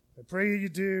I pray you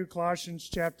do. Colossians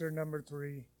chapter number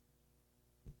 3,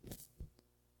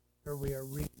 where we are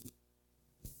reading.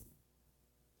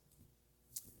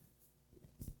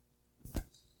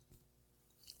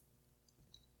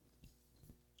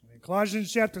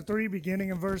 Colossians chapter 3, beginning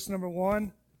in verse number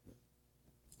 1.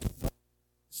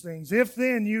 Things. If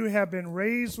then you have been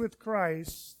raised with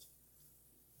Christ,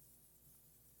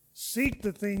 seek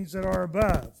the things that are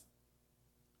above,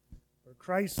 where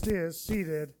Christ is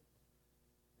seated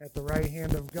at the right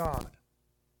hand of God.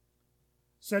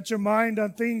 Set your mind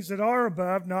on things that are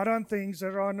above, not on things that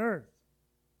are on earth.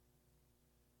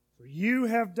 For you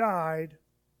have died,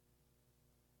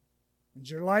 and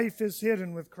your life is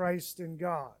hidden with Christ in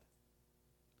God.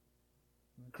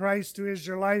 When Christ, who is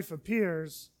your life,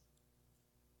 appears,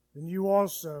 then you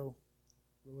also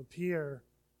will appear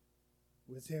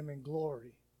with him in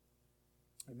glory.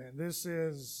 Amen. This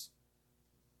is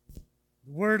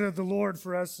the word of the Lord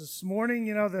for us this morning.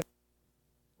 You know, the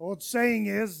old saying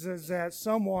is that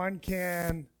someone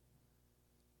can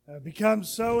become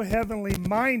so heavenly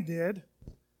minded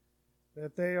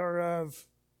that they are of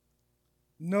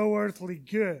no earthly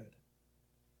good.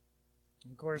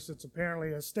 Of course, it's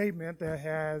apparently a statement that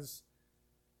has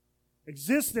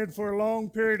existed for a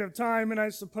long period of time, and I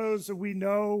suppose that we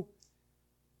know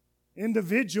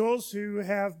individuals who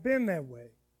have been that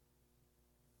way.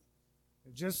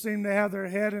 They just seem to have their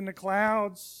head in the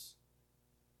clouds.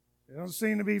 They don't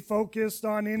seem to be focused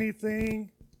on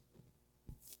anything.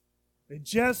 They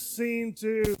just seem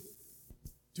to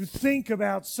think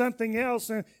about something else.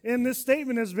 And this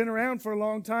statement has been around for a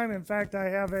long time. In fact, I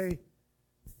have a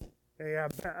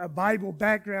Bible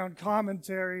background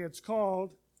commentary, it's called.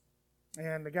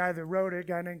 And the guy that wrote it, a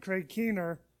guy named Craig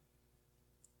Keener,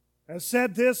 has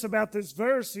said this about this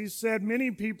verse. He said,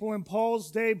 many people in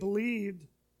Paul's day believed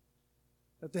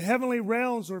that the heavenly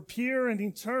realms were pure and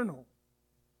eternal,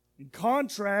 in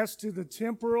contrast to the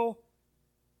temporal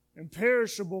and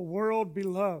perishable world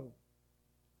below.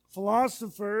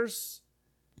 Philosophers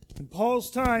in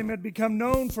Paul's time had become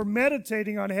known for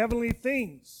meditating on heavenly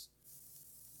things,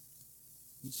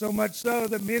 and so much so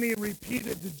that many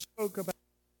repeated the joke about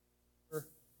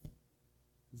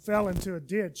fell into a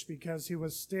ditch because he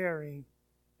was staring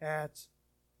at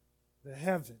the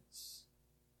heavens.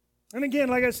 And again,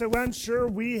 like I said, well, I'm sure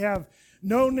we have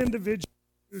known individuals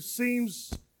who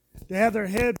seems to have their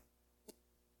head,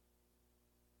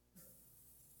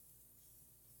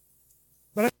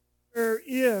 but I wonder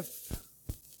if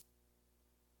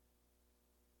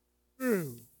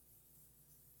true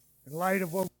in light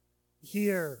of what we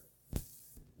hear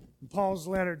in Paul's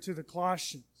letter to the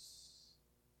Colossians.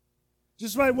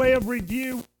 Just by way of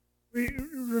review, we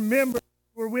remember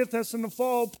we're with us in the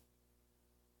fall.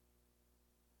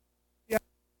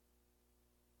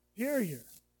 Superior.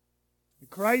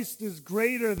 Christ is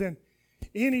greater than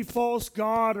any false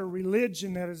god or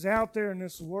religion that is out there in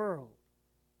this world.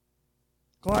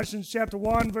 Colossians chapter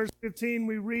 1, verse 15,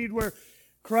 we read where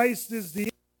Christ is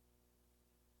the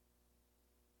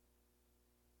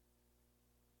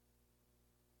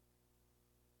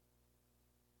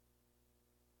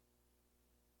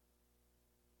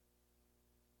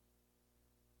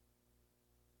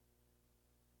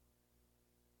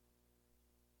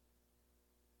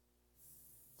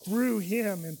through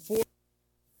him and for him.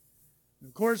 And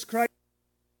of course, Christ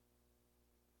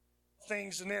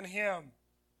things, and in him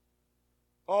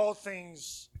all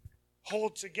things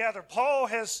hold together. Paul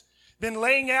has been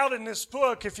laying out in this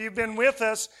book, if you've been with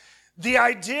us, the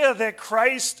idea that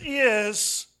Christ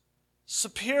is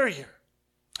superior.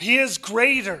 He is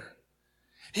greater.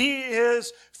 He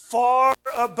is far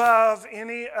above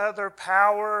any other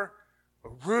power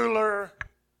or ruler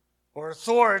or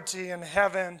authority in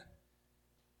heaven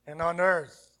and on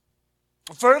earth.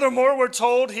 Furthermore, we're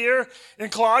told here in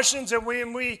Colossians that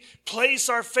when we place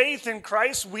our faith in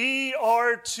Christ, we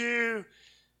are to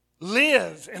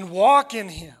live and walk in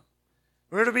him.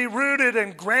 We're to be rooted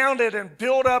and grounded and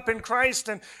built up in Christ,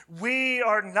 and we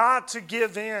are not to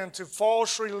give in to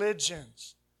false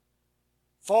religions,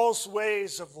 false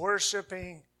ways of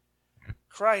worshiping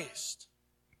Christ.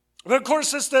 But of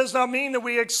course, this does not mean that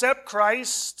we accept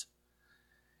Christ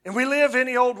and we live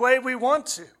any old way we want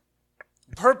to.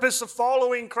 The purpose of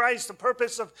following Christ, the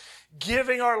purpose of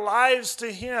giving our lives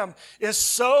to him is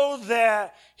so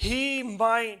that he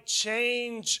might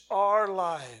change our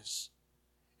lives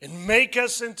and make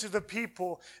us into the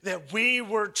people that we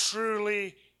were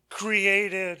truly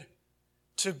created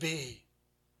to be.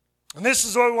 And this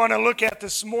is what we want to look at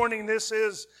this morning. This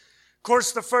is, of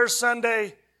course, the first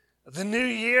Sunday of the new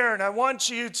year, and I want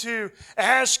you to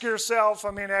ask yourself,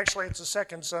 actually it's the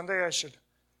second Sunday, I should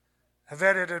I've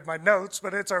edited my notes,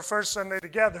 but it's our first Sunday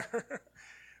together.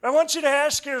 I want you to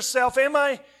ask yourself, am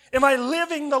I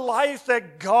living the life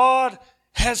that God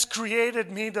has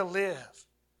created me to live?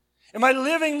 Am I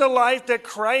living the life that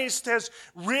Christ has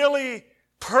really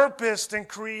purposed and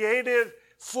created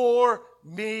for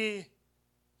me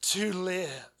to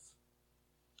live?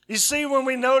 You see, when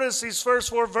we notice these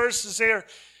first 4 verses here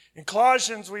in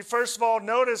Colossians, we first of all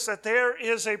notice that there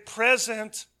is a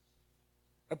present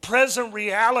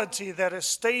reality that is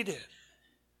stated.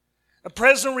 A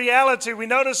present reality. We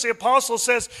notice the apostle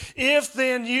says, if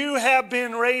then you have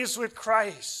been raised with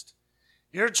Christ.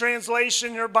 Your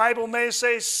translation, your Bible may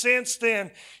say, since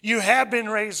then you have been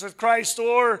raised with Christ,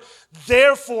 or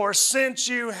therefore since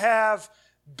you have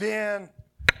been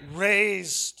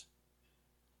raised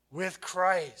with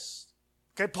Christ.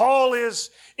 Okay, Paul is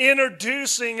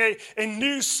introducing a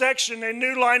new section, a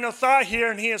new line of thought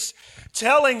here, and he is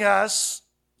telling us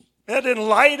that in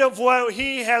light of what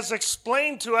he has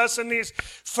explained to us in these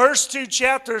first 2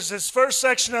 chapters, this first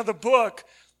section of the book,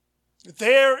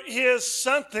 there is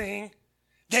something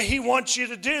that he wants you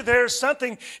to do. There's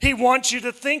something he wants you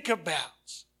to think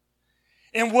about.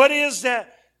 And what is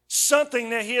that something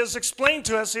that he has explained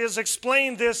to us? He has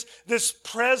explained this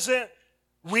present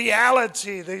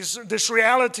reality, this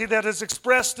reality that is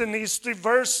expressed in these 3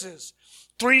 verses.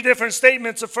 3 different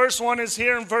statements. The first one is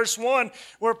here in verse 1,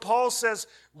 where Paul says,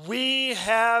 we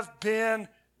have been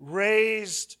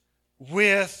raised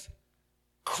with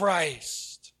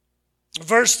Christ.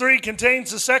 Verse 3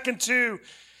 contains the second 2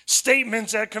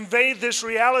 statements that convey this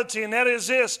reality, and that is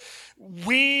this: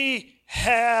 we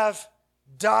have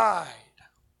died.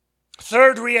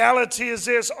 Third reality is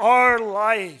this: our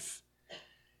life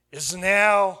is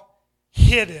now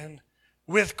hidden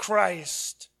with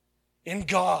Christ in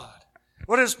God.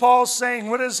 What is Paul saying?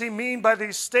 What does he mean by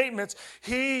these statements?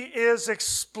 He is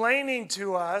explaining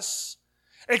to us,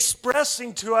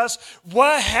 expressing to us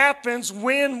what happens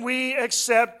when we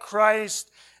accept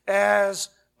Christ as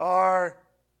our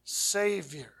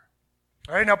Savior.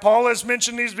 All right, now Paul has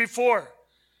mentioned these before.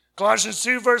 Colossians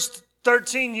 2 verse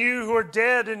 13, you who are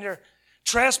dead in your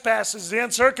trespasses, the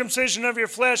uncircumcision of your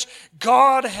flesh,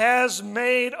 God has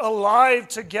made alive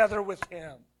together with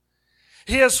him.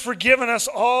 He has forgiven us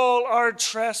all our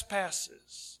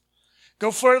trespasses. Go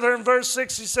further in verse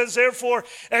 6, he says, therefore,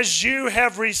 as you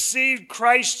have received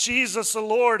Christ Jesus the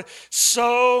Lord,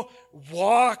 so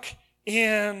walk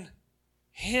in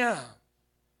him.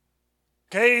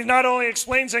 Okay, he not only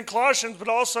explains in Colossians, but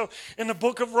also in the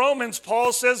book of Romans,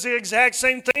 Paul says the exact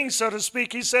same thing, so to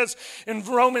speak. He says in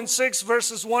Romans 6,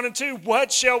 verses 1 and 2,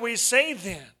 what shall we say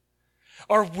then?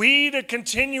 Are we to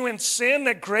continue in sin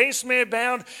that grace may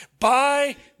abound?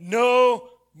 By no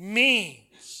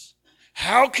means.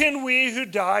 How can we who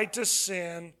died to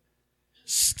sin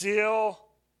still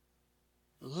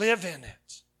live in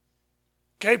it?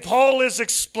 Okay, Paul is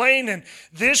explaining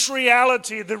this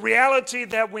reality, the reality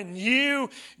that when you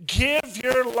give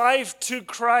your life to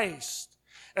Christ,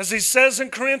 as he says in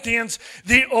Corinthians,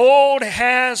 the old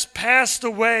has passed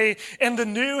away and the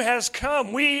new has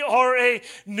come. We are a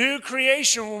new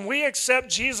creation. When we accept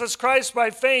Jesus Christ by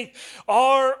faith,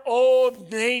 our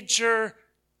old nature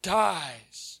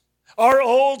dies. Our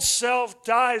old self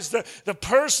dies. The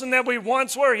person that we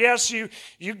once were. Yes, you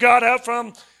got up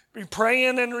from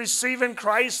praying and receiving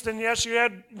Christ, and yes, you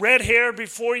had red hair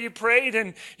before you prayed,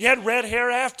 and you had red hair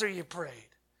after you prayed.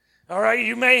 All right,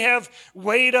 you may have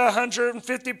weighed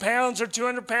 150 pounds or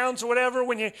 200 pounds or whatever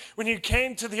when you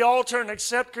came to the altar and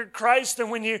accepted Christ, and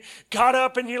when you got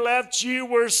up and you left, you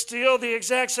were still the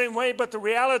exact same way. But the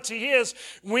reality is,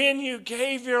 when you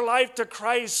gave your life to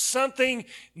Christ, something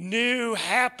new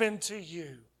happened to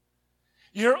you.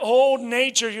 Your old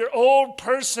nature, your old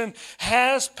person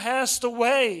has passed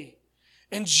away,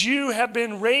 and you have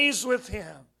been raised with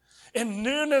him in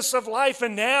newness of life,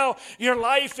 and now your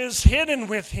life is hidden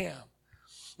with him.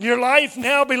 Your life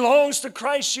now belongs to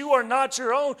Christ. You are not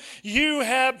your own. You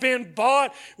have been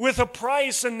bought with a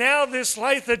price, and now this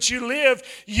life that you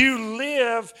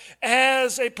live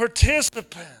as a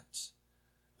participant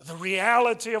of the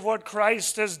reality of what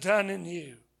Christ has done in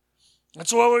you.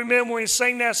 That's what we meant when we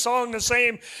sang that song, the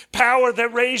same power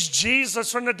that raised Jesus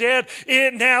from the dead,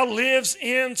 it now lives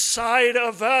inside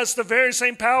of us. The very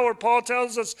same power, Paul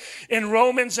tells us in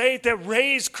Romans 8, that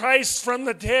raised Christ from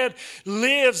the dead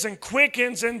lives and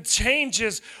quickens and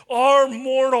changes our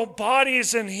mortal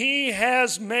bodies, and he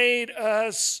has made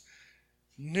us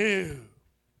new.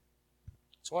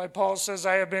 That's why Paul says,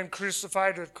 I have been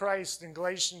crucified with Christ in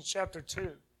Galatians chapter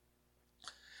 2.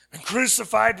 Been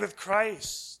crucified with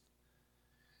Christ.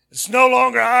 It's no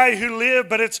longer I who live,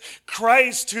 but it's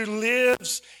Christ who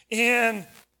lives in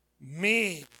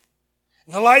me.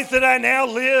 And the life that I now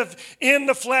live in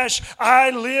the flesh, I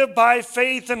live by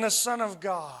faith in the Son of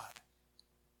God.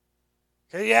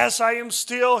 Okay, yes, I am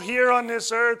still here on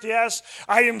this earth. Yes,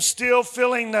 I am still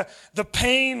feeling the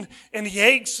pain and the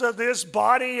aches of this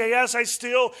body. Yes, I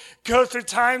still go through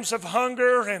times of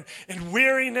hunger and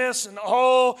weariness and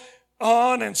all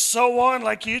on and so on,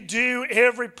 like you do,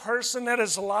 every person that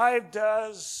is alive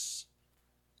does.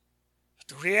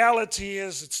 But the reality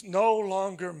is it's no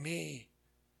longer me.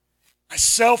 My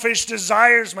selfish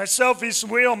desires, my selfish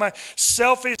will, my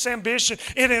selfish ambition.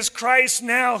 It is Christ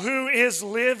now who is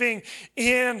living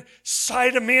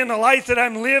inside of me. And the life that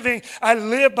I'm living, I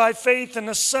live by faith in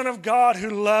the Son of God who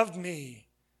loved me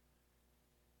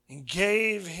and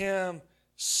gave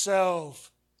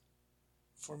himself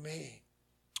for me.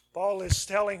 Paul is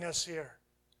telling us here,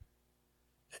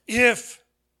 if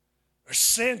or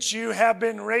since you have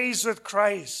been raised with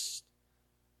Christ,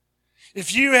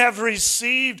 if you have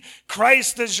received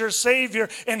Christ as your Savior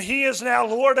and he is now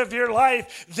Lord of your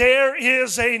life, there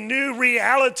is a new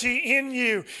reality in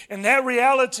you. And that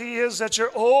reality is that your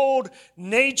old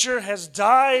nature has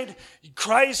died.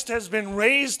 Christ has been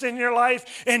raised in your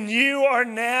life, and you are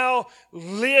now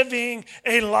living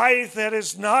a life that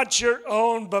is not your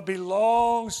own but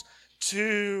belongs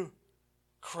to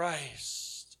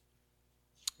Christ.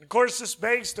 Of course, this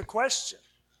begs the question,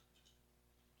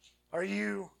 are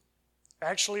you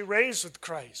actually raised with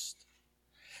Christ?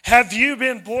 Have you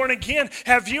been born again?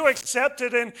 Have you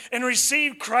accepted and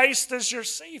received Christ as your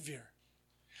Savior?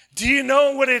 Do you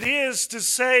know what it is to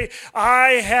say,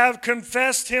 I have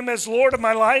confessed him as Lord of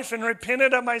my life and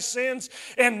repented of my sins,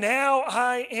 and now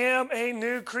I am a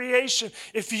new creation?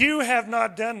 If you have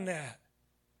not done that,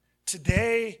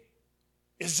 today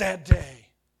is that day.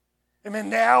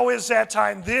 Amen. Now is that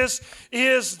time. This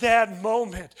is that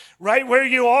moment. Right where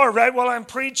you are, right while I'm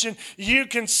preaching, you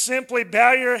can simply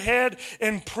bow your head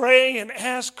and pray and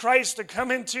ask Christ to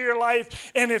come into your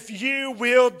life. And if you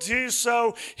will do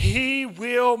so, he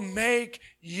will make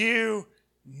you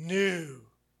new.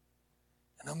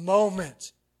 In a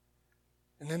moment,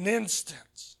 in an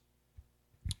instant.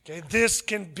 Okay, this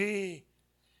can be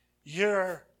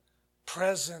your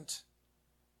present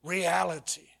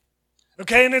reality.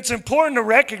 Okay, and it's important to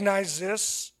recognize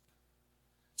this.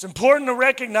 It's important to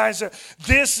recognize that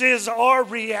this is our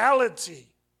reality.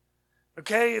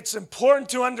 Okay, it's important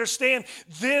to understand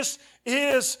this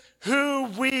is who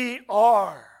we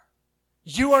are.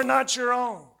 You are not your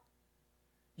own.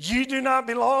 You do not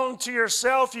belong to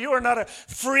yourself. You are not a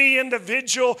free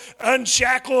individual,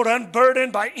 unshackled,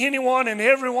 unburdened by anyone and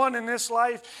everyone in this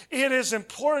life. It is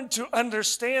important to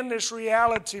understand this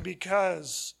reality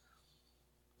because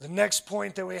the next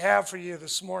point that we have for you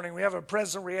this morning, we have a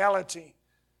present reality.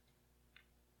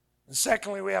 And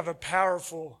secondly, we have a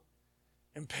powerful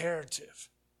imperative.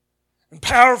 And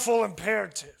powerful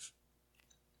imperative.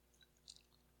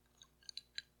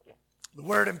 The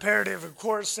word imperative, of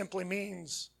course, simply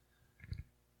means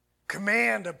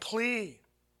command, a plea,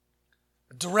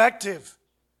 a directive,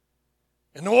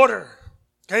 an order.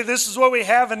 Okay, this is what we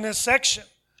have in this section.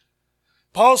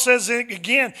 Paul says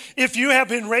again, if you have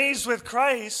been raised with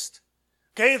Christ,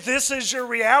 okay, this is your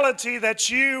reality, that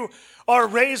you are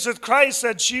raised with Christ,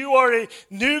 that you are a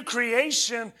new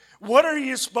creation. What are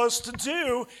you supposed to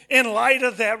do in light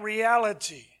of that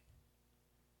reality?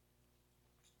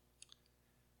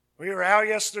 We were out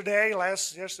yesterday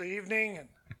evening, and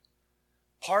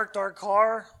parked our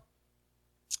car.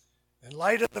 In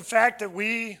light of the fact that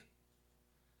we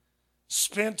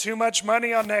spent too much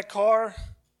money on that car,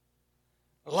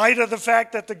 in light of the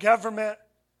fact that the government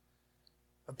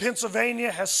of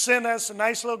Pennsylvania has sent us a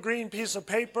nice little green piece of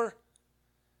paper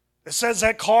that says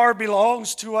that car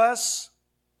belongs to us,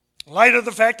 in light of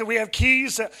the fact that we have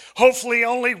keys that hopefully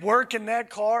only work in that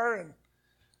car, and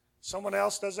someone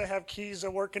else doesn't have keys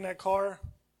that work in that car.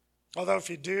 Although if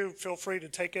you do, feel free to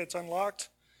take it. It's unlocked.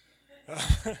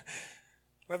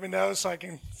 Let me know so I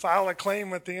can file a claim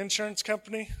with the insurance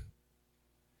company.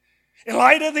 In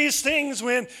light of these things,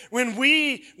 when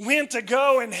we went to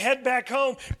go and head back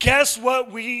home, guess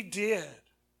what we did?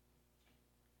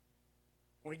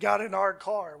 We got in our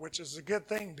car, which is a good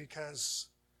thing because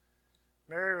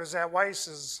Mary was at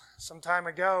Weiss's some time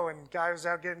ago, and the guy was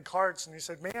out getting carts, and he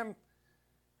said, "Man,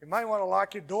 you might want to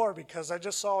lock your door because I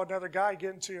just saw another guy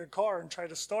get into your car and try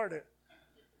to start it."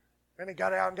 Then he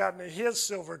got out and got into his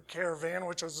silver Caravan,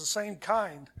 which was the same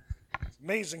kind. It's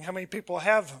amazing how many people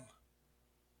have them.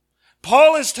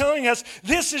 Paul is telling us,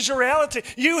 this is your reality.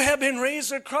 You have been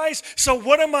raised with Christ, so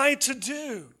what am I to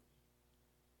do?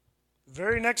 The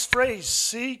very next phrase,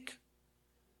 seek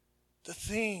the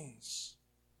things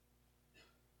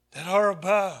that are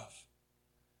above.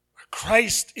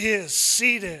 Christ is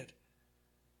seated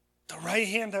at the right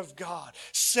hand of God.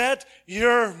 Set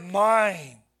your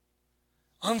mind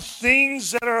on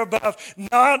things that are above,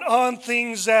 not on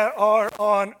things that are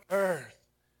on earth.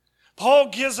 Paul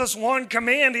gives us one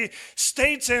command. He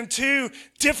states in two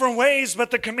different ways,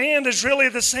 but the command is really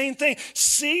the same thing.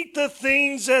 Seek the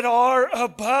things that are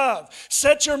above.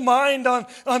 Set your mind on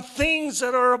things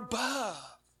that are above.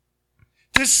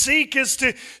 To seek is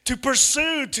to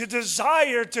pursue, to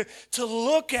desire, to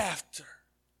look after.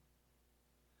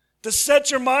 To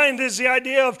set your mind is the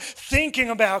idea of thinking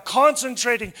about,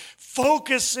 concentrating,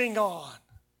 focusing on.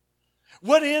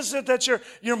 What is it that your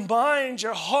mind,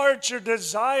 your heart, your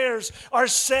desires are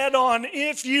set on?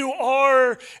 If you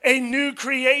are a new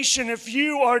creation, if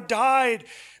you are died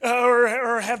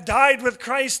or have died with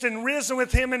Christ and risen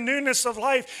with Him in newness of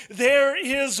life, there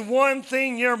is one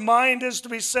thing your mind is to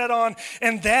be set on,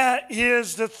 and that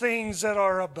is the things that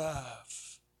are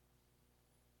above.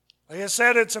 Like I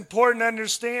said, it's important to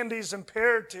understand these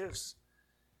imperatives.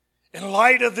 In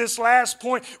light of this last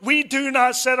point, we do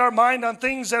not set our mind on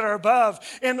things that are above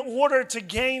in order to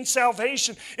gain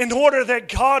salvation, in order that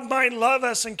God might love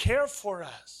us and care for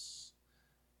us.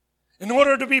 In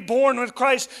order to be born with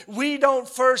Christ, we don't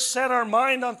first set our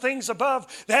mind on things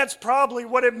above. That's probably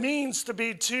what it means to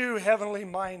be too heavenly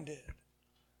minded.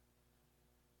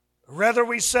 Rather,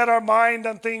 we set our mind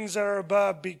on things that are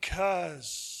above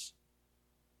because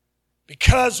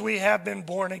we have been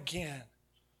born again.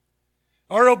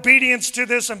 Our obedience to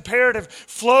this imperative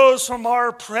flows from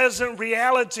our present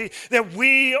reality that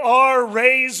we are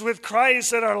raised with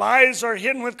Christ, that our lives are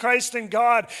hidden with Christ in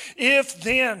God. If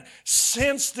then,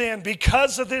 since then,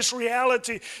 because of this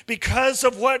reality, because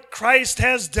of what Christ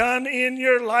has done in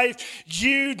your life,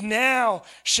 you now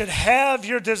should have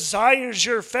your desires,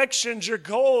 your affections, your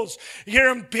goals,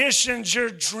 your ambitions,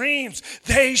 your dreams.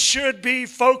 They should be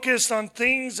focused on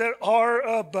things that are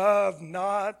above,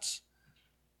 not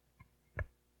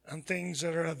on things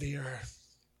that are of the earth.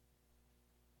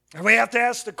 And we have to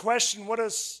ask the question, what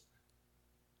does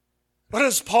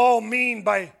Paul mean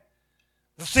by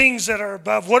the things that are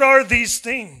above? What are these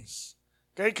things?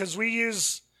 Okay, because we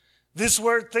use this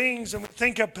word things and we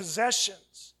think of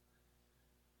possessions.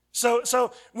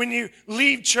 So when you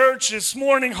leave church this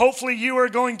morning, hopefully you are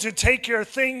going to take your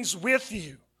things with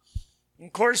you. And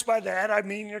of course, by that I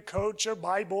mean your coat, your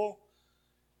Bible,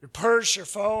 your purse, your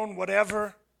phone,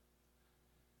 whatever.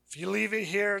 If you leave it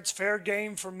here, it's fair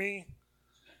game for me,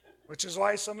 which is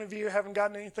why some of you haven't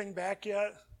gotten anything back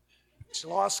yet. It's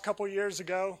lost a couple years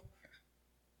ago.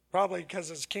 Probably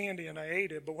because it's candy and I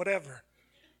ate it, but whatever.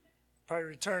 Probably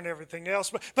return everything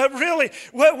else. But really,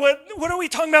 what are we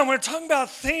talking about when we're talking about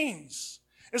things?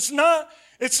 It's not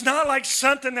like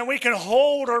something that we can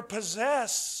hold or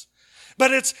possess,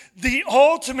 but it's the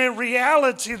ultimate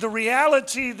reality, the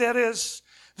reality that is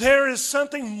there is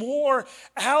something more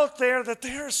out there, that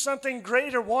there is something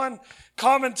greater. One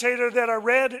commentator that I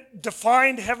read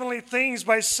defined heavenly things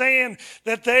by saying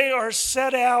that they are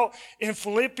set out in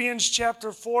Philippians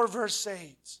chapter 4, verse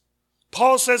 8.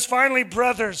 Paul says, finally,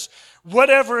 brothers,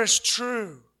 whatever is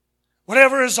true,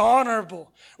 whatever is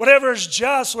honorable, whatever is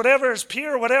just, whatever is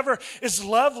pure, whatever is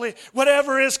lovely,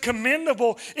 whatever is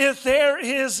commendable, if there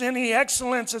is any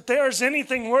excellence, if there is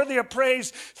anything worthy of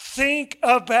praise, think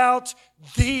about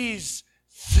these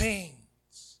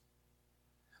things.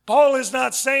 Paul is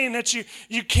not saying that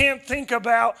you can't think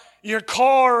about your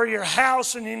car or your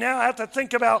house and you now have to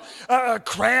think about a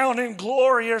crown and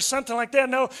glory or something like that.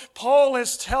 No, Paul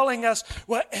is telling us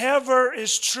whatever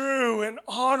is true and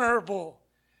honorable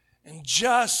and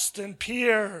just and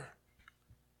pure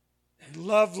and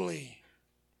lovely,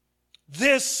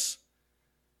 this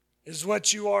is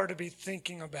what you are to be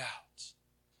thinking about.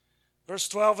 Verse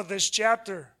 12 of this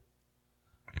chapter,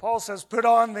 Paul says, put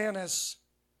on then as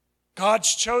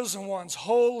God's chosen ones,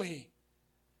 holy,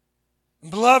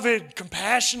 beloved,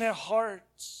 compassionate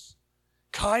hearts,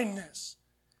 kindness,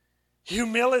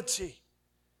 humility,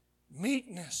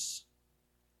 meekness,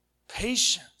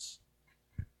 patience.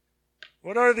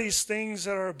 What are these things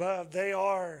that are above? They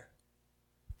are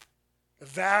the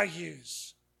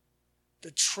values,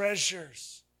 the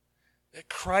treasures that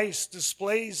Christ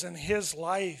displays in His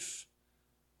life.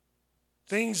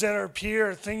 Things that are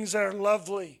pure, things that are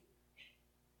lovely.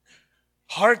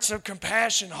 Hearts of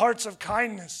compassion, hearts of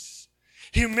kindness,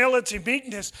 humility,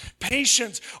 meekness,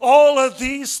 patience. All of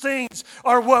these things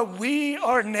are what we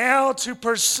are now to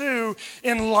pursue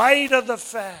in light of the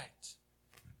fact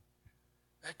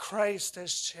that Christ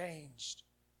has changed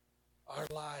our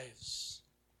lives.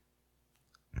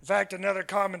 In fact, another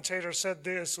commentator said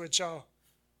this, which I'll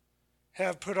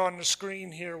have put on the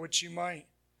screen here, which you might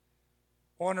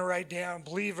I want to write down,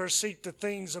 believers seek the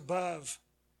things above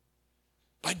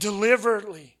by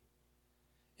deliberately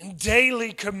and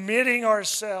daily committing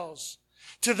ourselves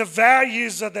to the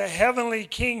values of the heavenly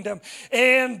kingdom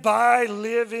and by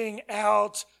living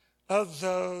out of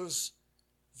those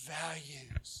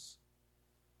values.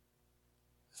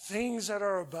 Things that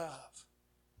are above.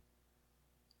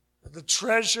 The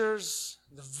treasures,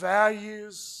 the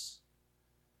values,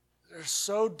 they're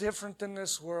so different than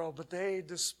this world, but they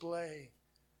display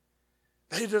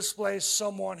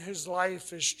someone whose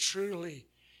life is truly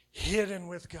hidden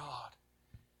with God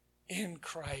in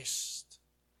Christ.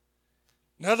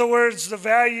 In other words, the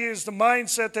values, the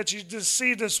mindset that you just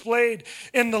see displayed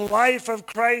in the life of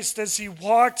Christ as he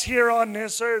walked here on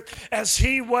this earth, as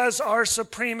he was our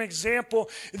supreme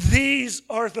example, these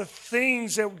are the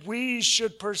things that we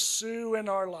should pursue in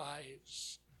our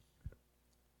lives.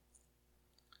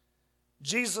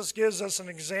 Jesus gives us an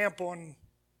example, and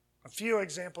a few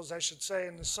examples, I should say,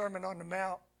 in the Sermon on the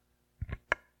Mount.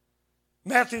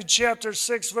 Matthew chapter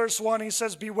 6, verse 1, he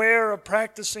says, "Beware of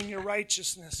practicing your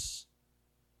righteousness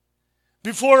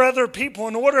before other people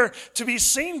in order to be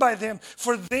seen by them,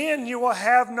 for then you will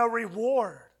have no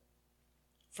reward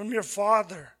from your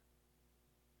Father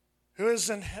who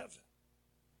is in heaven."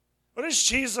 What is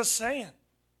Jesus saying?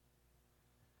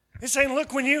 He's saying,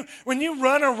 look, when you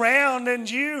run around and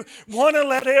you want to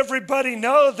let everybody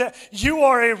know that you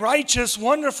are a righteous,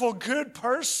 wonderful, good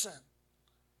person,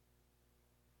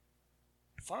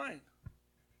 fine.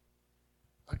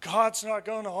 But God's not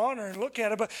going to honor and look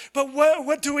at it. But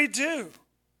what do we do?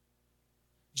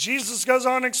 Jesus goes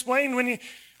on to explain, when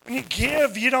you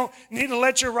give, you don't need to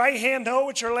let your right hand know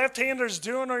what your left hand is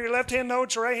doing, or your left hand know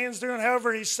what your right hand's doing,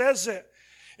 however he says it.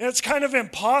 And it's kind of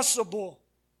impossible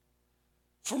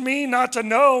for me not to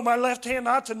know, my left hand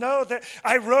not to know that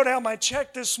I wrote out my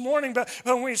check this morning. But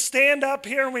when we stand up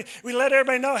here and we let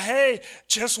everybody know, hey,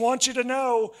 just want you to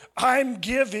know I'm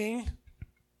giving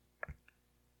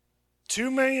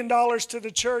 $2 million to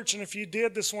the church. And if you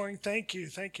did this morning, thank you.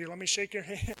 Let me shake your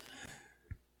hand.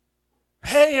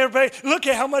 Hey, everybody, look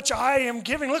at how much I am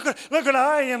giving. Look what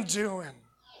I am doing.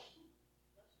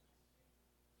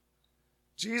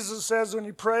 Jesus says when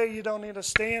you pray, you don't need to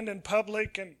stand in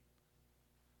public and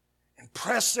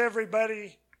impress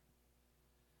everybody.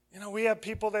 You know, we have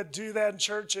people that do that in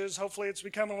churches. Hopefully it's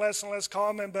becoming less and less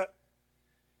common, but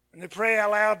when they pray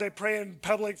out loud, they pray in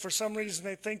public. For some reason,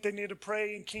 they think they need to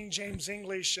pray in King James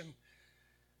English. And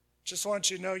just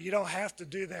want you to know, you don't have to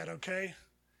do that, okay?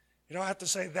 You don't have to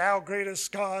say, thou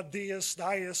greatest God, theist,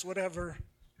 diest, whatever.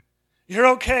 You're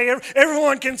okay.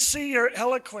 Everyone can see your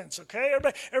eloquence, okay?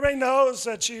 Everybody knows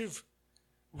that you've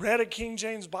read a King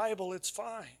James Bible. It's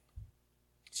fine.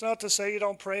 It's not to say you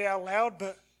don't pray out loud,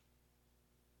 but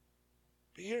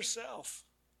be yourself.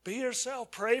 Be yourself.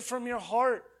 Pray from your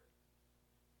heart.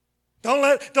 Don't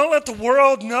let the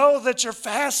world know that you're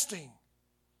fasting.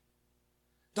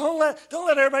 Don't let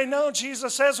everybody know.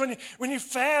 Jesus says when you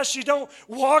fast, you don't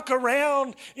walk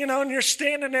around, and you're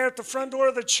standing there at the front door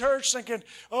of the church thinking,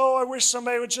 oh, I wish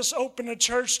somebody would just open the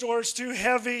church door. It's too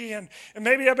heavy, and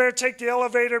maybe I better take the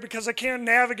elevator because I can't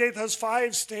navigate those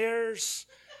 5 stairs.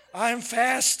 I'm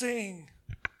fasting.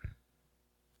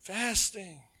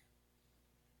 Fasting.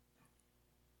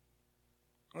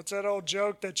 What's that old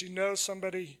joke that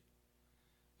somebody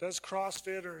does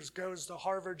CrossFit or goes to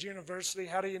Harvard University?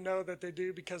 How do you know that they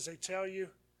do? Because they tell you.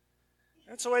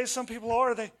 That's the way some people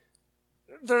are.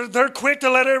 They're quick to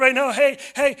let everybody know, hey,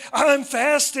 I'm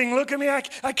fasting. Look at me.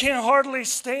 I can't hardly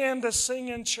stand to sing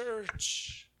in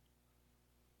church.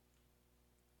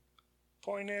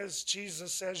 Point is,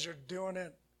 Jesus says you're doing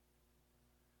it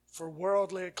for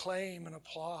worldly acclaim and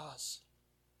applause.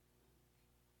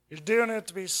 You're doing it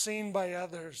to be seen by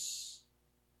others.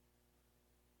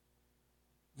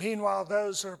 Meanwhile,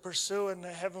 those who are pursuing the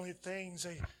heavenly things,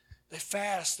 they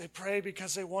fast, they pray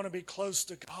because they want to be close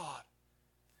to God.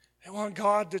 They want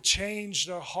God to change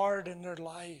their heart and their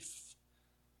life.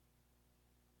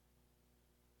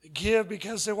 They give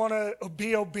because they want to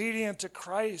be obedient to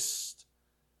Christ.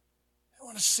 They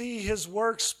want to see his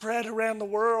work spread around the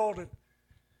world, and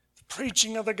the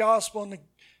preaching of the gospel and the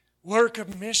work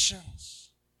of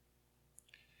missions.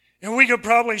 And we could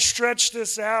probably stretch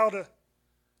this out a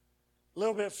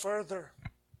little bit further.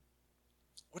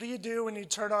 What do you do when you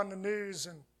turn on the news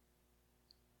and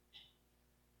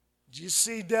you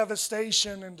see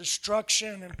devastation and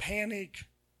destruction and panic,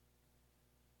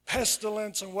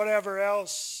 pestilence and whatever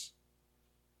else?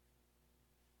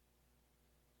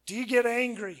 Do you get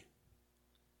angry?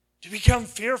 Do you become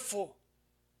fearful?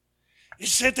 You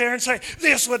sit there and say,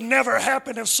 this would never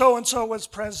happen if so-and-so was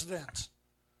president.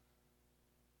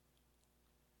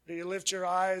 Do you lift your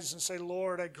eyes and say,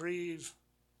 Lord, I grieve.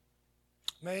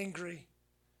 I'm angry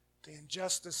at the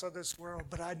injustice of this world,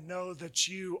 but I know that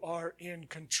you are in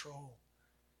control.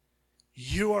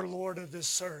 You are Lord of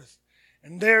this earth.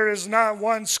 And there is not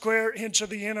one square inch of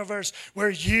the universe where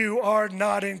you are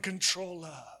not in control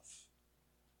of.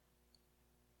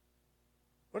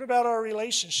 What about our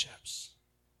relationships?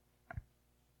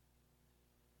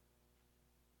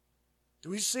 Do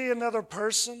we see another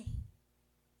person,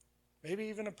 maybe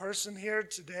even a person here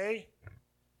today,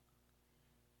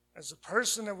 as a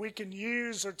person that we can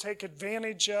use or take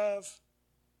advantage of?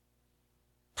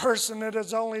 Person that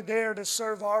is only there to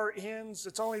serve our ends,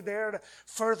 that's only there to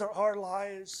further our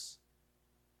lives?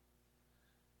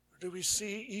 Or do we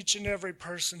see each and every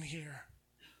person here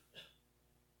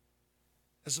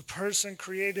as a person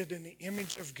created in the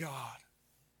image of God?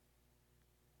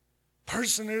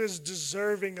 Person who is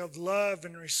deserving of love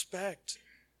and respect,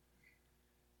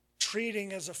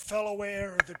 treating as a fellow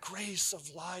heir of the grace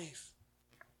of life.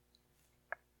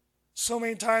 So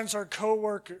many times our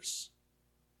co-workers,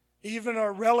 even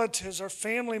our relatives, our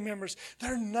family members,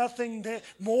 they're nothing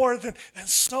more than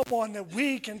someone that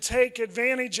we can take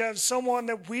advantage of, someone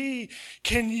that we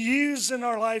can use in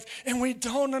our life. And we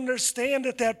don't understand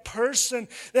that person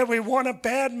that we want to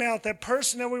badmouth, that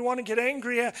person that we want to get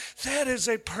angry at, that is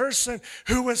a person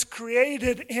who was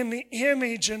created in the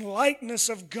image and likeness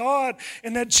of God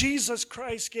and that Jesus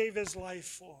Christ gave his life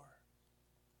for.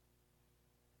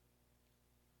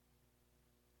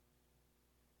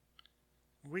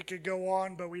 We could go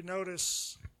on, but we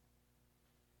notice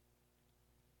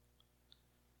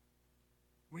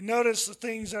the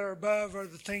things that are above are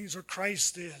the things where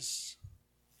Christ is.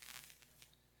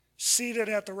 Seated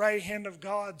at the right hand of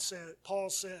God, Paul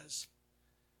says.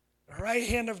 The right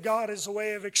hand of God is a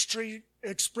way of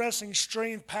expressing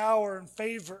strength, power, and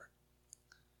favor.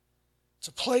 It's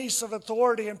a place of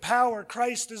authority and power.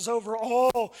 Christ is over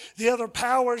all the other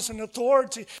powers and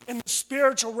authority in the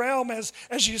spiritual realm, as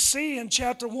you see in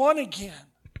chapter 1 again.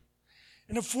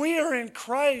 And if we are in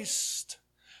Christ,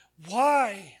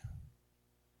 why?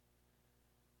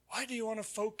 Why do you want to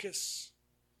focus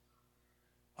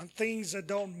on things that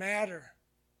don't matter?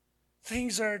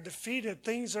 Things that are defeated,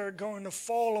 things that are going to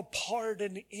fall apart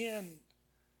in the end.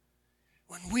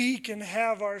 When we can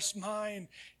have our mind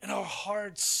and our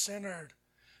hearts centered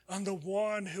on the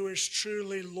one who is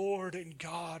truly Lord and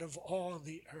God of all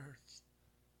the earth.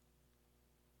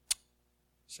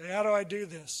 Say, how do I do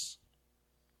this?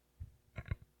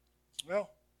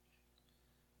 Well,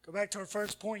 go back to our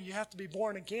first point. You have to be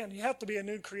born again. You have to be a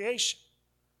new creation.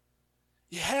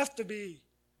 You have to be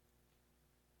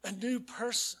a new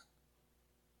person.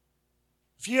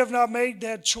 If you have not made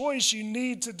that choice, you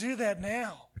need to do that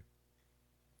now.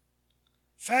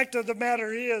 Fact of the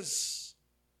matter is,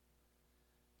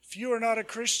 if you are not a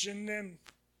Christian, then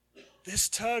this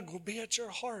tug will be at your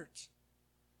heart.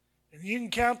 And you can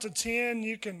count to 10,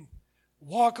 you can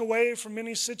walk away from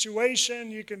any situation,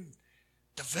 you can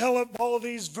develop all of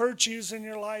these virtues in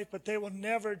your life, but they will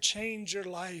never change your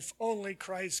life. Only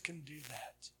Christ can do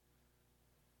that.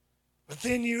 But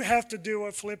then you have to do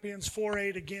what Philippians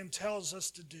 4:8 again tells us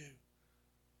to do.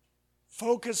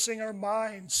 Focusing our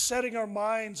minds, setting our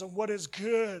minds on what is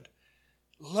good,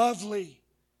 lovely,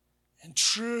 and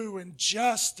true, and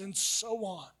just, and so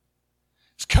on.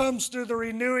 It comes through the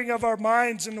renewing of our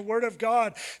minds in the Word of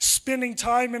God, spending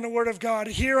time in the Word of God,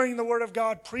 hearing the Word of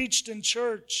God preached in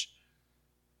church,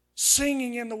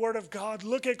 singing in the Word of God.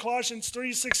 Look at Colossians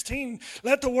 3:16.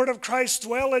 Let the Word of Christ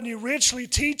dwell in you, richly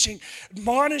teaching,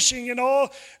 admonishing in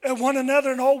all one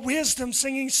another in all wisdom,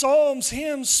 singing psalms,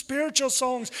 hymns, spiritual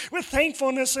songs with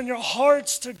thankfulness in your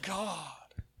hearts to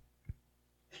God.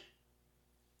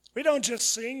 We don't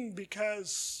just sing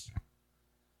because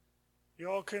you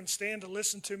all couldn't stand to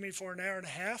listen to me for an hour and a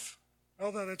half,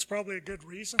 although that's probably a good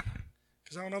reason,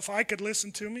 because I don't know if I could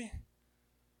listen to me.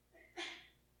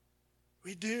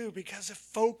 We do because it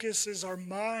focuses our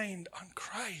mind on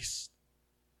Christ.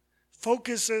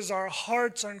 Focuses our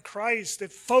hearts on Christ.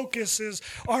 It focuses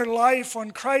our life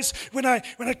on Christ. When I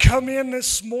come in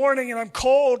this morning and I'm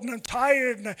cold and I'm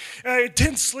tired and I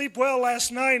didn't sleep well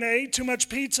last night and I ate too much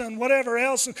pizza and whatever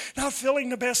else and not feeling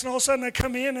the best, and all of a sudden I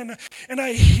come in and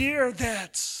I hear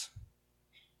that.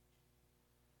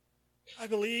 I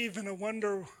believe in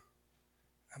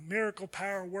a miracle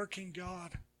power working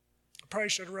God. Probably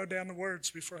should have wrote down the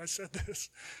words before I said this.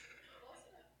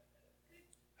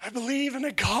 I believe in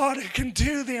a God who can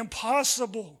do the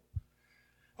impossible.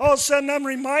 All of a sudden I'm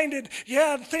reminded,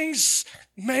 things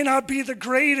may not be the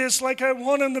greatest like I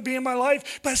want them to be in my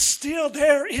life, but still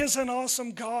there is an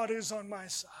awesome God who's on my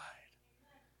side.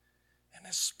 And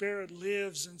His Spirit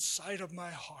lives inside of my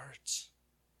heart.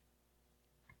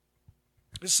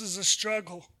 This is a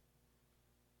struggle.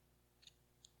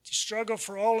 It's a struggle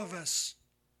for all of us.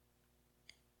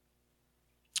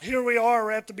 Here we are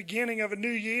at the beginning of a new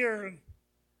year, and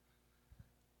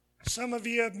some of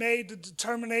you have made the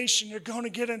determination you're going to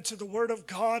get into the Word of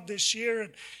God this year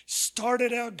and start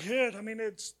it out good. I mean,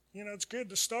 it's good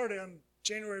to start on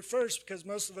January 1st because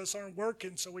most of us aren't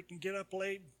working, so we can get up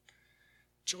late,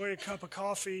 enjoy a cup of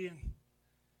coffee, and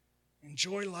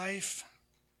enjoy life.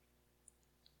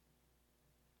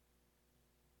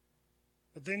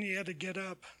 But then you had to get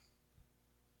up,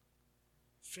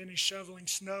 finish shoveling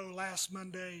snow last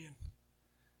Monday, and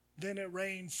then it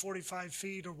rained 45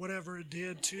 feet or whatever it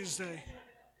did Tuesday.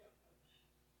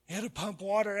 You had to pump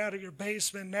water out of your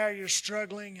basement. Now you're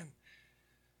struggling, and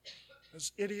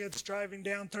those idiots driving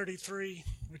down 33,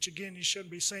 which again you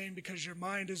shouldn't be saying because your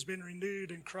mind has been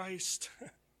renewed in Christ.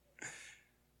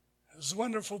 Those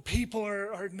wonderful people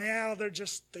are now, they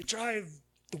drive,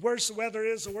 the worse the weather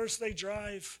is, the worse they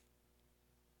drive.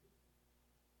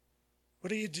 What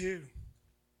do?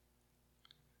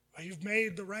 Well, you've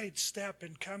made the right step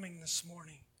in coming this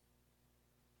morning.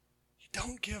 You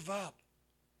don't give up.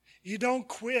 You don't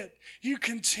quit. You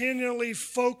continually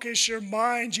focus your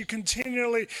mind. You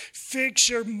continually fix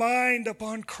your mind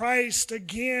upon Christ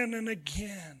again and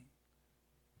again.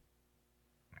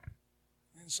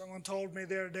 And someone told me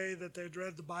the other day that they'd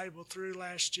read the Bible through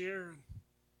last year. And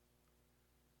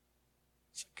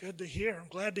it's good to hear. I'm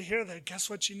glad to hear that. Guess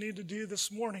what you need to do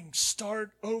this morning?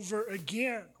 Start over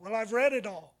again. Well, I've read it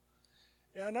all.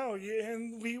 Yeah, I know.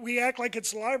 And we act like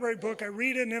it's a library book. I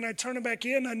read it and then I turn it back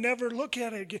in. I never look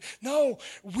at it again. No,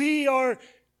 we are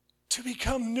to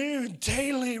become new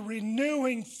daily,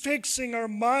 renewing, fixing our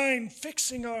mind,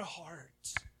 fixing our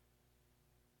hearts.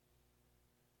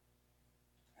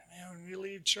 And when you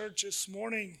leave church this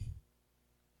morning,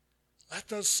 let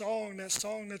that song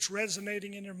that's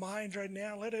resonating in your mind right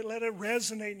now, let it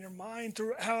resonate in your mind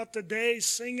throughout the day.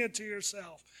 Sing it to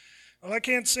yourself. Well, I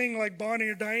can't sing like Bonnie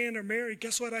or Diane or Mary.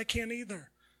 Guess what? I can't either.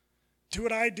 Do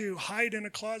what I do. Hide in a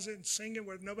closet and sing it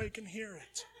where nobody can hear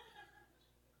it.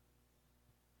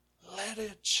 Let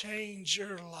it change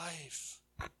your life.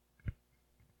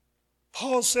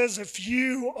 Paul says if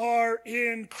you are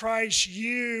in Christ,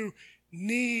 you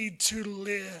need to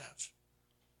live.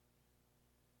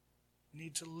 You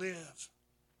need to live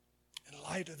in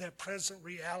light of that present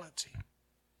reality.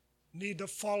 You need to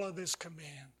follow this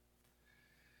command.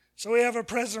 So we have a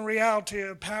present reality,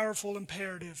 a powerful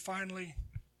imperative, finally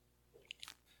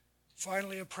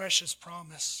a precious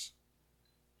promise.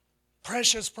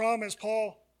 Precious promise,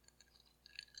 Paul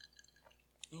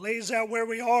lays out where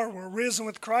we are. We're risen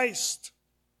with Christ.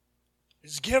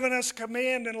 He's given us a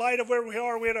command in light of where we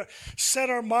are. We have to set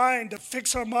our mind, to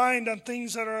fix our mind on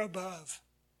things that are above.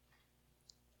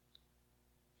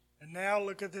 And now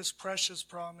look at this precious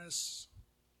promise.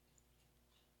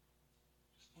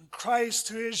 When Christ,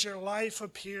 who is your life,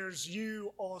 appears,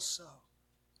 you also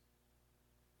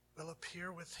will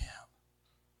appear with him.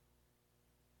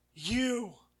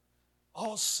 You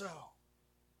also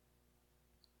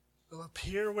will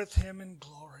appear with him in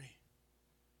glory.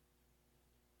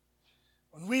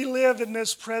 When we live in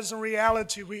this present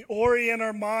reality, we orient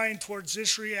our mind towards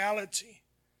this reality.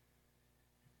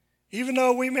 Even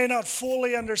though we may not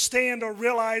fully understand or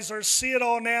realize or see it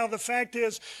all now, the fact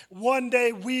is, one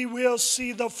day we will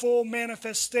see the full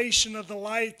manifestation of the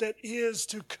light that is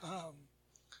to come.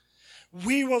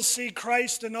 We will see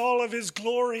Christ in all of his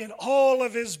glory and all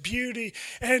of his beauty,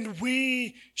 and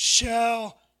we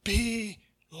shall be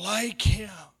like him.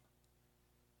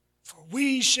 For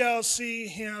we shall see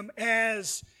him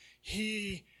as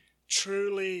he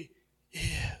truly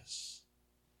is.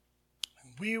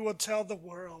 And we will tell the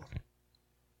world,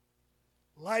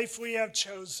 life we have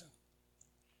chosen.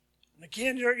 And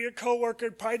again, your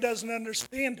coworker probably doesn't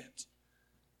understand it.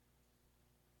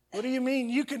 What do you mean?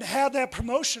 You can have that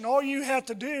promotion. All you have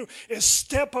to do is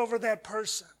step over that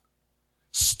person.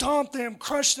 Stomp them,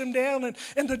 crush them down,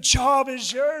 and the job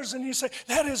is yours. And you say,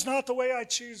 that is not the way I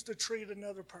choose to treat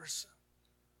another person.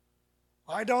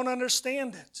 I don't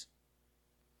understand it.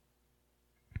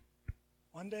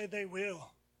 One day they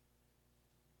will.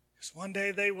 Because one day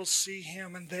they will see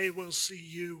him and they will see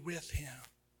you with him.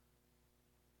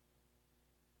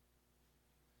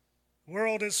 The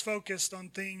world is focused on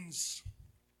things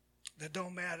that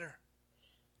don't matter.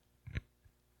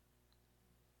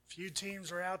 Few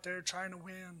teams are out there trying to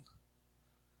win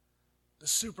the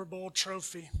Super Bowl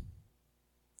trophy.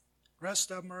 The rest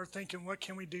of them are thinking, what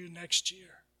can we do next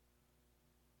year?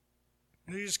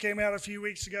 News came out a few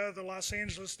weeks ago. The Los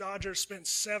Angeles Dodgers spent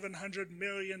 $700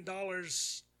 million on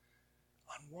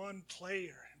one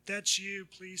player. If that's you,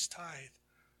 please tithe.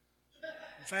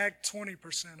 In fact,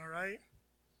 20%, all right?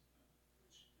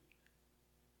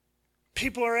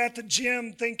 People are at the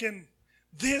gym thinking,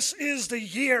 this is the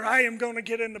year I am going to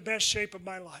get in the best shape of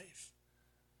my life.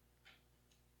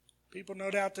 People,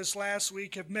 no doubt, this last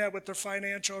week have met with their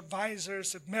financial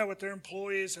advisors, have met with their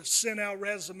employees, have sent out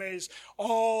resumes,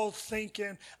 all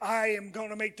thinking, I am going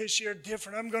to make this year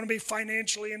different. I'm going to be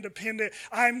financially independent.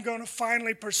 I'm going to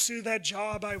finally pursue that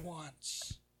job I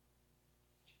want.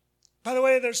 By the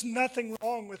way, there's nothing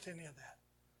wrong with any of that.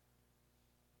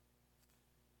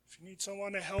 If you need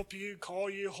someone to help you, call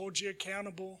you, hold you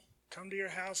accountable, come to your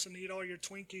house and eat all your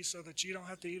Twinkies so that you don't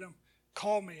have to eat them,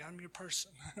 call me. I'm your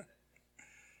person.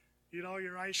 Eat all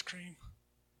your ice cream.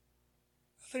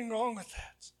 Nothing wrong with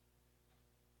that.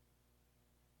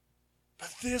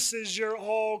 But this is your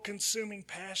all-consuming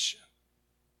passion.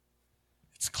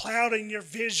 It's clouding your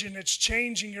vision. It's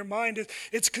changing your mind.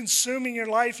 It's consuming your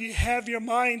life. You have your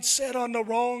mind set on the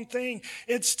wrong thing.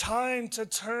 It's time to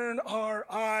turn our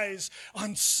eyes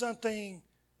on something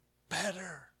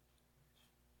better,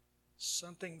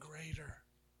 something greater.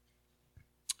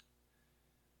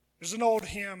 There's an old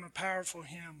hymn, a powerful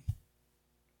hymn.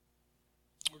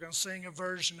 We're going to sing a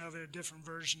version of it, a different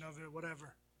version of it,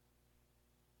 whatever.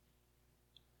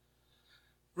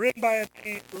 Written by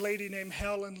a lady named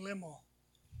Helen Limmel.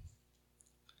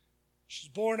 She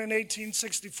was born in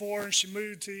 1864 and she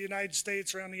moved to the United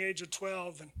States around the age of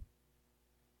 12. And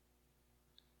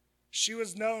she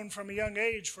was known from a young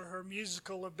age for her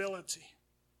musical ability.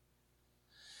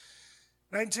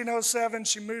 In 1907,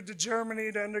 she moved to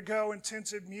Germany to undergo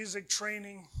intensive music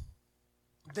training.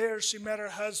 There she met her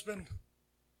husband.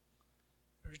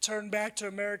 Returned back to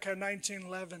America in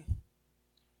 1911.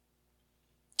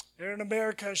 There in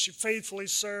America, she faithfully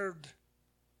served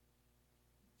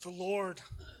the Lord,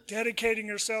 dedicating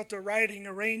herself to writing,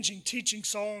 arranging, teaching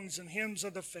songs and hymns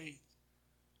of the faith.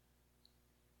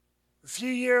 A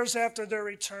few years after their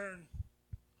return,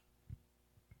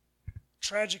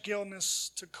 tragic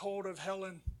illness took hold of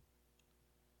Helen.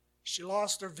 She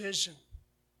lost her vision.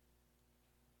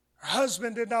 Her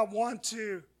husband did not want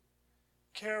to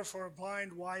care for a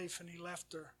blind wife, and he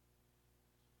left her.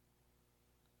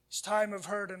 This time of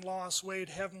hurt and loss weighed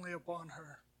heavily upon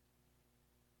her.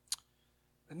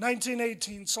 In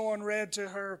 1918, someone read to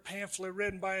her a pamphlet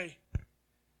written by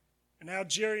an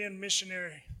Algerian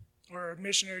missionary, or a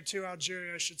missionary to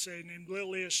Algeria, I should say, named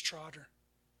Lilias Trotter.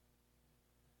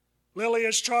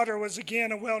 Lilias Trotter was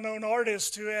again a well-known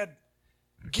artist who had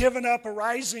given up a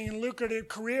rising and lucrative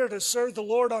career to serve the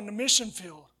Lord on the mission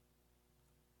field.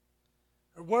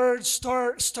 Her words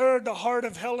stirred the heart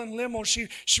of Helen Limmel.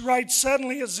 She writes,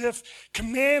 suddenly as if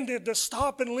commanded to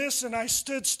stop and listen, I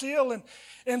stood still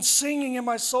and singing in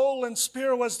my soul and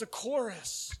spirit was the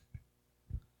chorus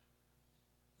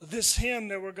of this hymn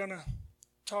that we're going to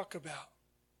talk about.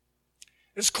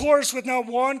 This chorus with not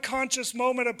one conscious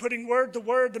moment of putting word to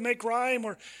word to make rhyme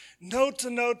or note to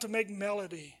note to make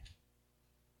melody.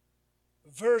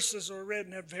 The verses were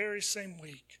written that very same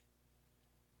week.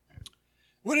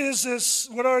 What is this?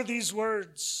 What are these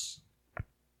words?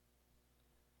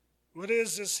 What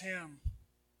is this hymn?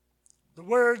 The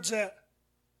words that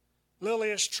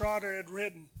Lilias Trotter had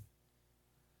written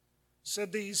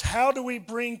said these: how do we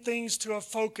bring things to a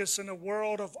focus in a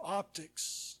world of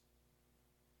optics?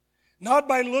 Not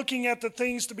by looking at the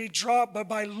things to be dropped, but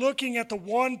by looking at the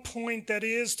one point that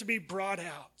is to be brought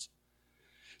out.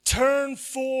 Turn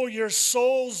full your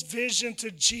soul's vision to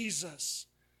Jesus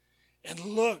and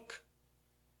look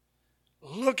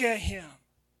at him.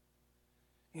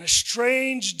 And a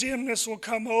strange dimness will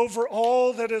come over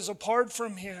all that is apart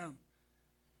from him.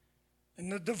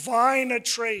 And the divine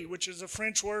attrait, which is a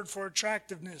French word for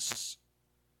attractiveness,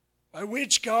 by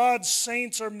which God's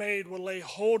saints are made, will lay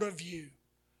hold of you.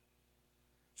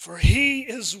 For he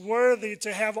is worthy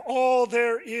to have all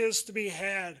there is to be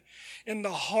had in the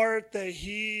heart that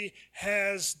he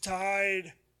has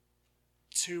died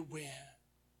to win.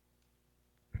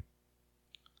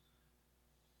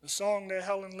 The song that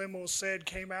Helen Limmel said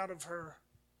came out of her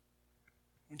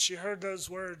when she heard those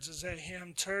words is that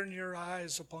hymn, turn your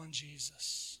eyes upon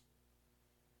Jesus.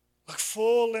 Look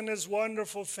full in his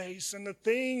wonderful face, and the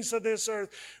things of this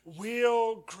earth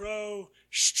will grow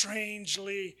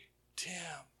strangely dim.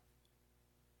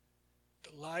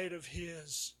 The light of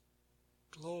his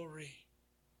glory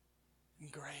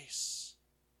and grace.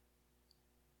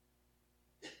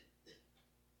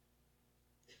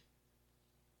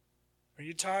 Are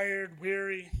you tired,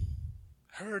 weary,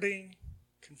 hurting,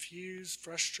 confused,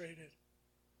 frustrated?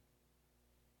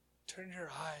 Turn your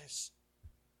eyes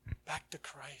back to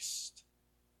Christ.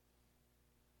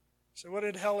 So what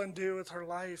did Helen do with her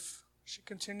life? She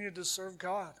continued to serve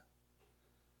God.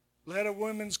 Led a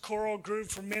women's choral group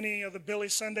for many of the Billy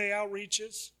Sunday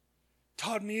outreaches.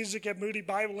 Taught music at Moody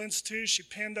Bible Institute. She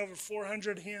penned over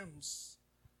 400 hymns.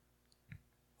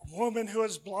 A woman who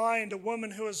was blind, a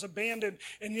woman who was abandoned,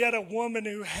 and yet a woman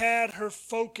who had her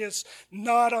focus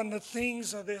not on the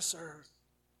things of this earth,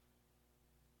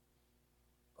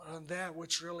 but on that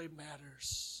which really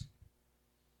matters.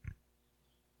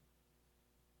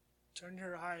 Turn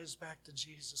your eyes back to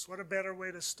Jesus. What a better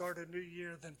way to start a new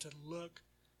year than to look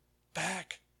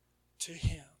back to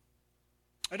Him.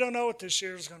 I don't know what this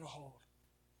year is going to hold,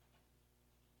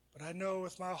 but I know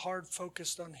with my heart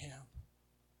focused on Him,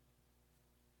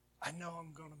 I know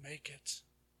I'm going to make it.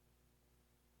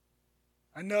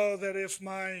 I know that if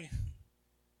my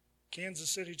Kansas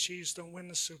City Chiefs don't win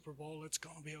the Super Bowl, it's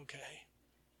going to be okay.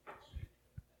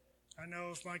 I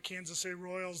know if my Kansas City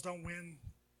Royals don't win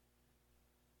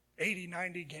 80,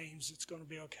 90 games, it's going to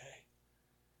be okay.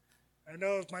 I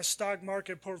know if my stock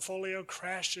market portfolio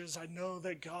crashes, I know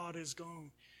that God is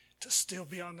going to still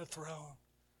be on the throne,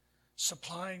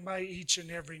 supplying my each and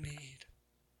every need.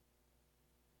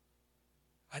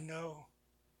 I know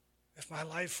if my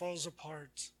life falls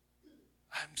apart,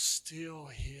 I'm still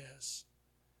His.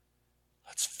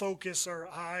 Let's focus our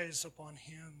eyes upon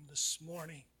Him this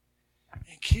morning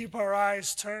and keep our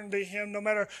eyes turned to Him no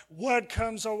matter what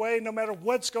comes our way, no matter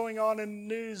what's going on in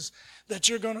the news, that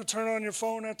you're going to turn on your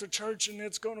phone after church and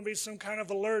it's going to be some kind of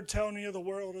alert telling you the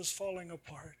world is falling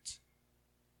apart.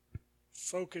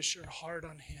 Focus your heart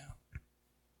on Him.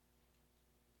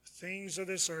 The things of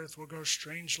this earth will grow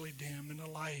strangely dim in the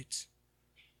light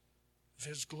of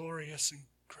His glorious and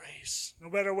grace. No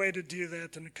better way to do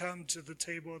that than to come to the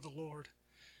table of the Lord.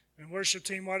 And worship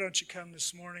team, why don't you come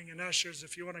this morning? And ushers,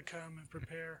 if you want to come and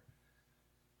prepare.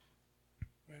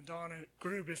 And Donna,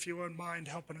 group, if you wouldn't mind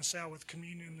helping us out with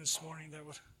communion this morning, that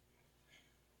would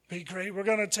be great. We're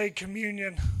going to take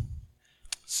communion,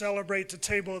 celebrate the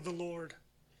table of the Lord.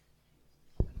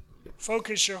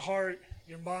 Focus your heart,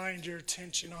 your mind, your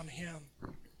attention on Him.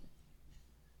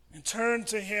 And turn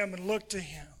to Him and look to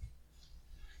Him.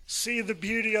 See the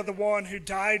beauty of the one who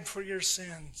died for your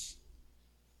sins.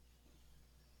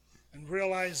 And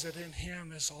realize that in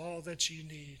Him is all that you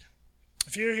need.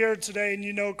 If you're here today and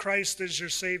you know Christ is your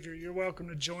Savior, you're welcome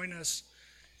to join us.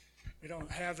 We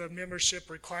don't have a membership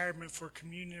requirement for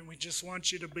communion. We just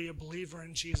want you to be a believer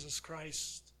in Jesus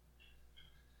Christ.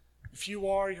 If you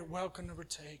are, you're welcome to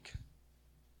partake.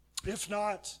 If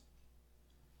not,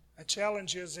 I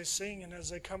challenge you as they sing and as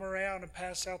they come around and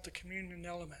pass out the communion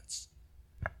elements,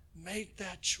 make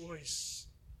that choice.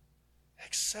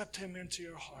 Accept Him into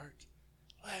your heart.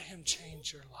 Let Him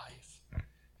change your life.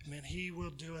 Amen. He will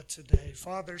do it today.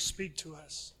 Father, speak to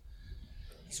us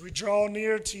as we draw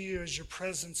near to You, as Your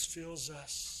presence fills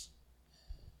us.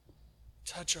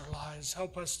 Touch our lives.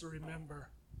 Help us to remember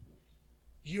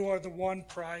You are the one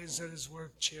prize that is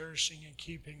worth cherishing and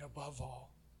keeping above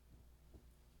all.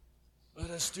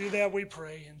 Let us do that, we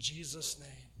pray, in Jesus'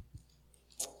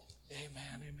 name.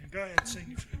 Amen. Amen. Go ahead,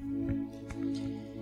 sing if you